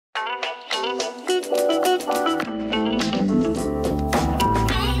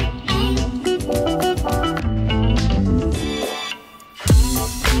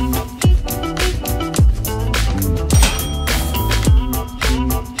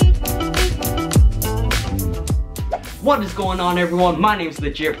What is going on, everyone? My name's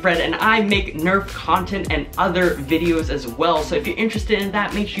Legit Fred and I make Nerf content and other videos as well. So if you're interested in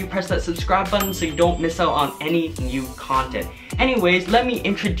that, make sure you press that subscribe button so you don't miss out on any new content. Anyways, let me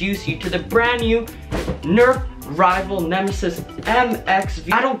introduce you to the brand new Nerf Rival Nemesis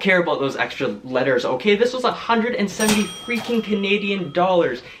MXV. I don't care about those extra letters, okay? This was 170 freaking Canadian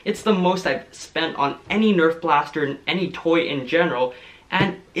dollars. It's the most I've spent on any Nerf blaster and any toy in general.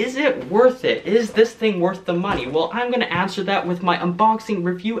 And is it worth it? Is this thing worth the money? Well, I'm gonna answer that with my unboxing,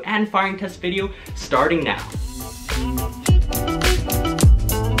 review, and firing test video starting now.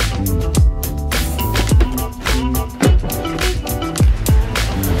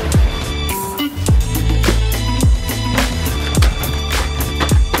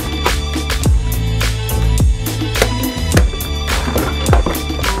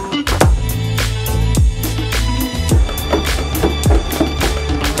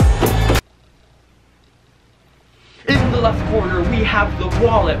 Left corner, we have the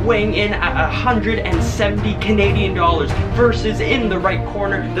wallet weighing in at 170 Canadian dollars versus in the right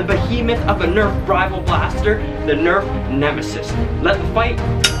corner, the behemoth of a Nerf rival blaster, the Nerf Nemesis. Let the fight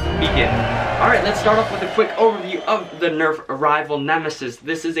begin. Alright, let's start off with a quick overview of the Nerf Rival Nemesis.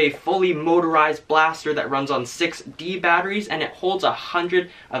 This is a fully motorized blaster that runs on 6D batteries and it holds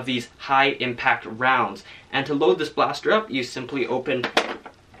 100 of these high impact rounds. And to load this blaster up, you simply open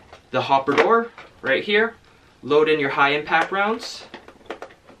the hopper door right here. Load in your high impact rounds,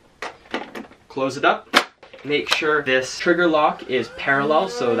 close it up, make sure this trigger lock is parallel,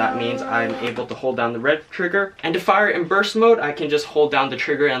 so that means I'm able to hold down the red trigger. And to fire in burst mode, I can just hold down the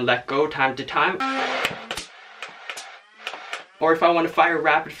trigger and let go time to time. Or if I want to fire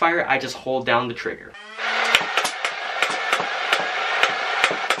rapid fire, I just hold down the trigger.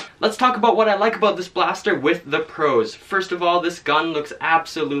 Let's talk about what I like about this blaster with the pros. First of all, this gun looks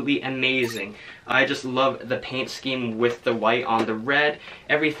absolutely amazing. I just love the paint scheme with the white on the red.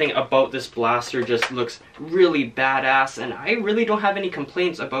 Everything about this blaster just looks really badass, and I really don't have any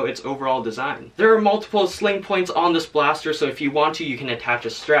complaints about its overall design. There are multiple sling points on this blaster, so if you want to, you can attach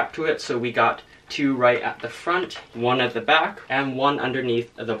a strap to it. So we got two right at the front, one at the back, and one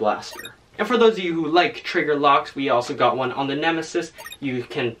underneath the blaster. And for those of you who like trigger locks, we also got one on the Nemesis. You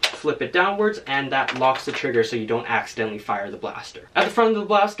can flip it downwards and that locks the trigger so you don't accidentally fire the blaster. At the front of the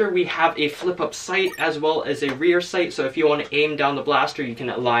blaster, we have a flip up sight as well as a rear sight. So if you want to aim down the blaster, you can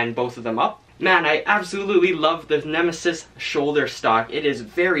align both of them up. Man, I absolutely love the Nemesis shoulder stock. It is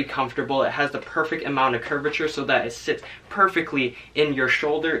very comfortable. It has the perfect amount of curvature so that it sits perfectly in your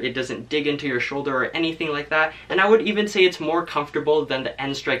shoulder. It doesn't dig into your shoulder or anything like that. And I would even say it's more comfortable than the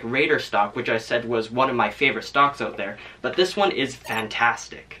N-Strike Raider stock, which I said was one of my favorite stocks out there. But this one is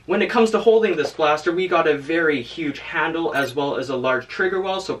fantastic. When it comes to holding this blaster, we got a very huge handle as well as a large trigger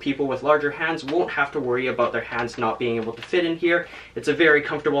well, so people with larger hands won't have to worry about their hands not being able to fit in here. It's a very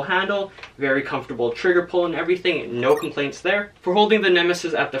comfortable handle, very comfortable trigger pull and everything, no complaints there. For holding the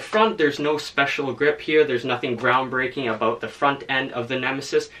Nemesis at the front, there's no special grip here. There's nothing groundbreaking about the front end of the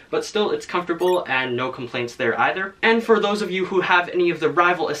Nemesis, but still it's comfortable and no complaints there either. And for those of you who have any of the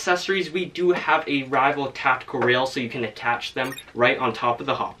Rival accessories, we do have a Rival tactical rail so you can attach them right on top of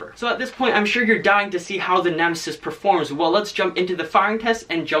the hopper. So at this point, I'm sure you're dying to see how the Nemesis performs. Well, let's jump into the firing test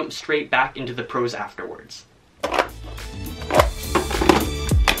and jump straight back into the pros afterwards.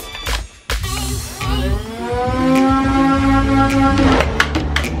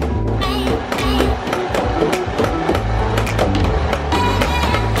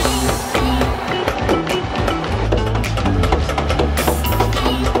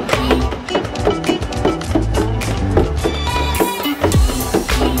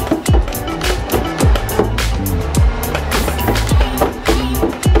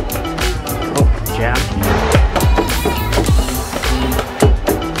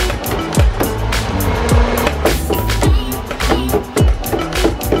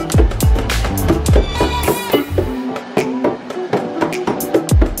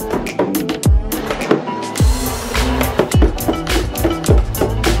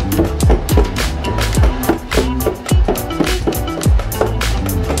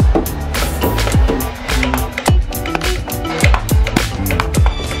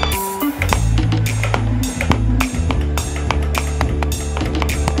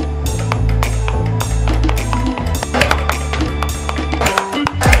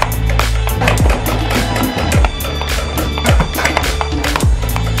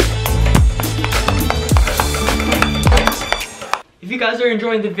 guys are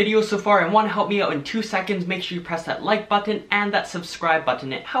enjoying the video so far and want to help me out in 2 seconds, make sure you press that like button and that subscribe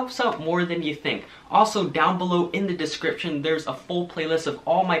button. It helps out more than you think. Also, down below in the description, there's a full playlist of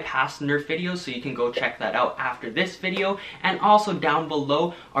all my past Nerf videos, so you can go check that out after this video. And also down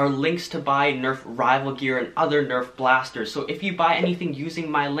below are links to buy Nerf Rival gear and other Nerf blasters. So if you buy anything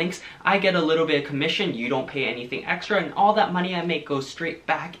using my links, I get a little bit of commission, you don't pay anything extra, and all that money I make goes straight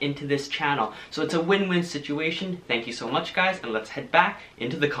back into this channel. So it's a win-win situation. Thank you so much, guys, and let's head back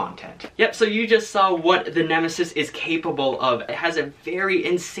into the content. Yep, so you just saw what the Nemesis is capable of. It has a very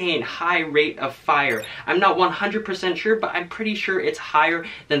insane high rate of fire. I'm not 100% sure, but I'm pretty sure it's higher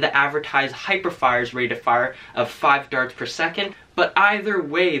than the advertised Hyperfire's rate of fire of 5 darts per second. But either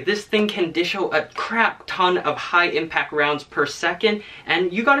way, this thing can dish out a crap ton of high impact rounds per second,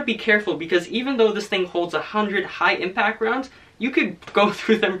 and you gotta be careful because even though this thing holds 100 high impact rounds, you could go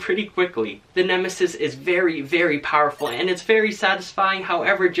through them pretty quickly. The Nemesis is very, very powerful and it's very satisfying.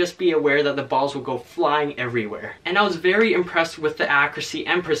 However, just be aware that the balls will go flying everywhere. And I was very impressed with the accuracy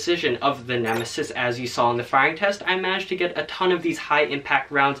and precision of the Nemesis. As you saw in the firing test, I managed to get a ton of these high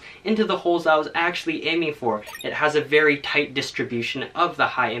impact rounds into the holes I was actually aiming for. It has a very tight distribution of the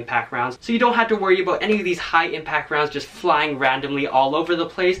high impact rounds, so you don't have to worry about any of these high impact rounds just flying randomly all over the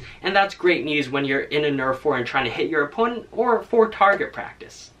place. And that's great news when you're in a Nerf war and trying to hit your opponent or for target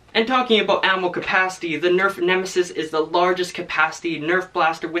practice. And talking about ammo capacity, the Nerf Nemesis is the largest capacity Nerf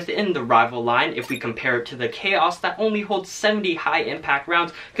blaster within the Rival line if we compare it to the Chaos that only holds 70 high impact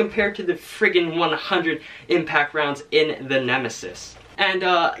rounds compared to the friggin' 100 impact rounds in the Nemesis. And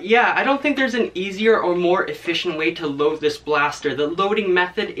yeah, I don't think there's an easier or more efficient way to load this blaster. The loading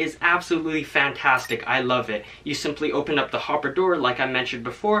method is absolutely fantastic. I love it. You simply open up the hopper door like I mentioned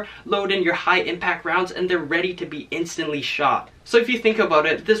before, load in your high impact rounds, and they're ready to be instantly shot. So if you think about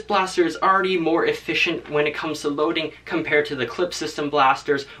it, this blaster is already more efficient when it comes to loading compared to the clip system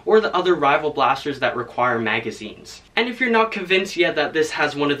blasters or the other Rival blasters that require magazines. And if you're not convinced yet that this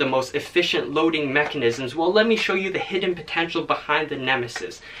has one of the most efficient loading mechanisms, well, let me show you the hidden potential behind the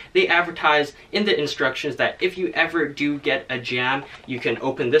Nemesis. They advertise in the instructions that if you ever do get a jam, you can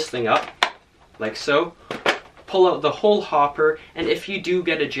open this thing up, like so, pull out the whole hopper, and if you do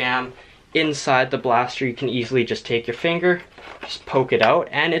get a jam inside the blaster, you can easily just take your finger, just poke it out,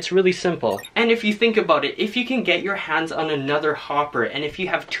 and it's really simple. And if you think about it, if you can get your hands on another hopper, and if you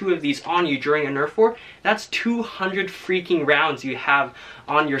have 2 of these on you during a Nerf war, that's 200 freaking rounds you have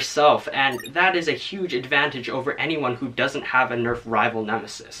on yourself, and that is a huge advantage over anyone who doesn't have a Nerf Rival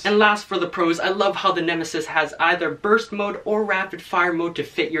Nemesis. And last, for the pros, I love how the Nemesis has either burst mode or rapid fire mode to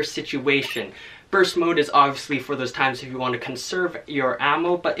fit your situation. Burst mode is obviously for those times if you want to conserve your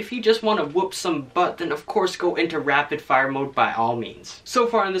ammo, but if you just want to whoop some butt, then of course go into rapid fire mode by all means. So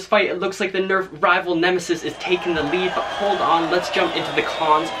far in this fight, it looks like the Nerf Rival Nemesis is taking the lead, but hold on, let's jump into the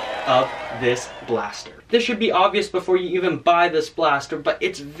cons of this blaster. This should be obvious before you even buy this blaster, but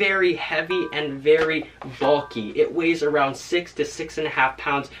it's very heavy and very bulky. It weighs around 6 to 6.5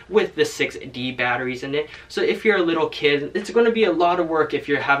 pounds with the 6D batteries in it. So if you're a little kid, it's going to be a lot of work if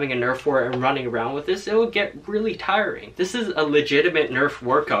you're having a Nerf war and running around with this. It will get really tiring. This is a legitimate Nerf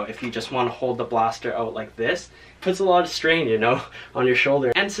workout if you just want to hold the blaster out like this. Puts a lot of strain, you know, on your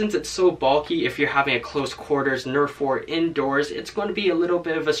shoulder. And since it's so bulky, if you're having a close quarters Nerf war indoors, it's going to be a little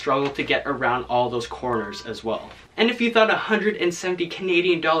bit of a struggle to get around all those corners as well. And if you thought 170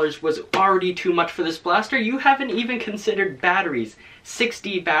 Canadian dollars was already too much for this blaster, you haven't even considered batteries.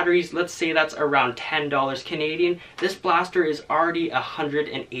 6D batteries, let's say that's around $10 Canadian. This blaster is already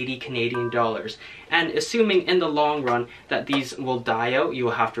 180 Canadian dollars. And assuming in the long run that these will die out, you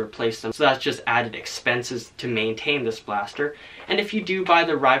will have to replace them. So that's just added expenses to maintain this blaster. And if you do buy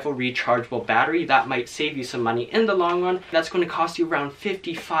the Rival rechargeable battery, that might save you some money in the long run. That's going to cost you around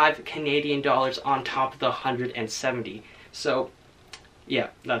 55 Canadian dollars on top of the 170. So yeah,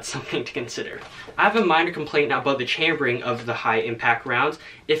 that's something to consider. I have a minor complaint now about the chambering of the high impact rounds.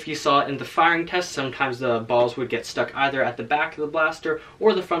 If you saw in the firing test, sometimes the balls would get stuck either at the back of the blaster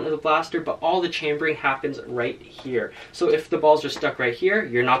or the front of the blaster, but all the chambering happens right here. So if the balls are stuck right here,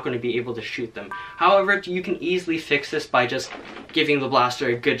 you're not going to be able to shoot them. However, you can easily fix this by just giving the blaster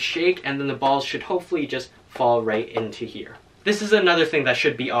a good shake, and then the balls should hopefully just fall right into here. This is another thing that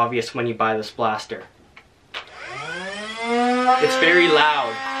should be obvious when you buy this blaster. It's very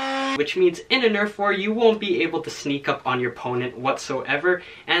loud, which means in a Nerf war you won't be able to sneak up on your opponent whatsoever,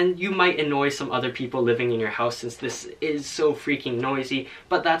 and you might annoy some other people living in your house since this is so freaking noisy,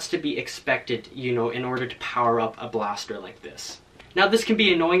 but that's to be expected, you know, in order to power up a blaster like this. Now this can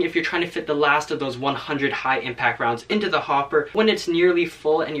be annoying if you're trying to fit the last of those 100 high impact rounds into the hopper. When it's nearly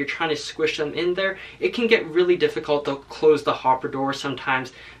full and you're trying to squish them in there, it can get really difficult to close the hopper door.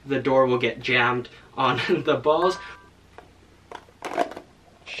 Sometimes the door will get jammed on the balls.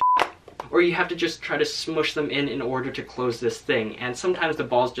 Or you have to just try to smush them in order to close this thing, and sometimes the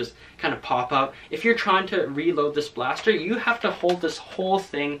balls just kind of pop out. If you're trying to reload this blaster, you have to hold this whole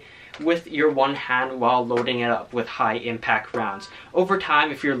thing with your one hand while loading it up with high impact rounds. Over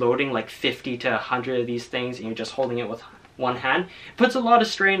time, if you're loading like 50 to 100 of these things and you're just holding it with one hand, it puts a lot of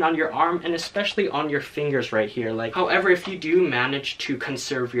strain on your arm and especially on your fingers right here. However, if you do manage to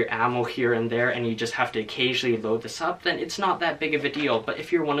conserve your ammo here and there and you just have to occasionally load this up, then it's not that big of a deal. But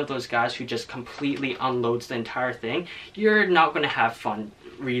if you're one of those guys who just completely unloads the entire thing, you're not going to have fun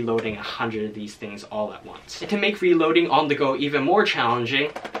reloading 100 of these things all at once. And to make reloading on the go even more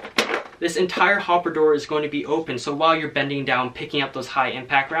challenging, this entire hopper door is going to be open, so while you're bending down picking up those high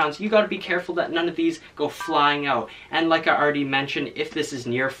impact rounds, you got to be careful that none of these go flying out. And like I already mentioned, if this is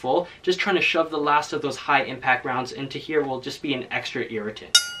near full, just trying to shove the last of those high impact rounds into here will just be an extra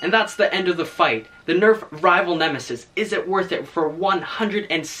irritant. And that's the end of the fight. The Nerf Rival Nemesis, is it worth it for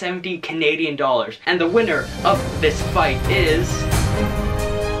 170 Canadian dollars? And the winner of this fight is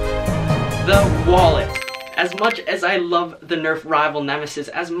the wallet. As much as I love the Nerf Rival Nemesis,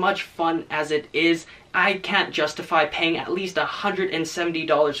 as much fun as it is, I can't justify paying at least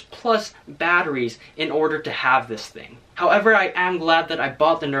 $170 plus batteries in order to have this thing. However, I am glad that I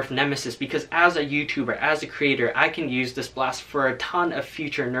bought the Nerf Nemesis because as a YouTuber, as a creator, I can use this blast for a ton of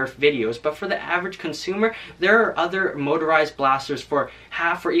future Nerf videos. But for the average consumer, there are other motorized blasters for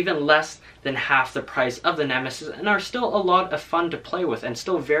half or even less than half the price of the Nemesis and are still a lot of fun to play with and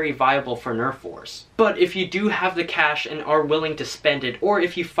still very viable for Nerf wars. But if you do have the cash and are willing to spend it, or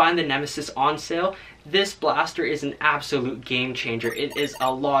if you find the Nemesis on sale, this blaster is an absolute game changer. It is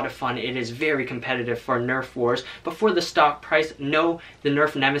a lot of fun. It is very competitive for Nerf wars, but for the stock price, no, the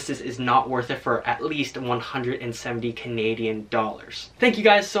Nerf Nemesis is not worth it for at least 170 Canadian dollars. Thank you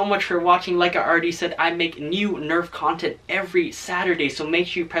guys so much for watching. Like I already said, I make new Nerf content every Saturday, so make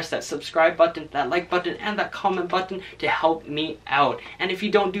sure you press that subscribe button, that like button, and that comment button to help me out. And if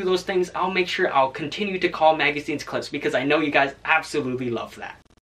you don't do those things, I'll make sure I'll continue to call magazines clips because I know you guys absolutely love that.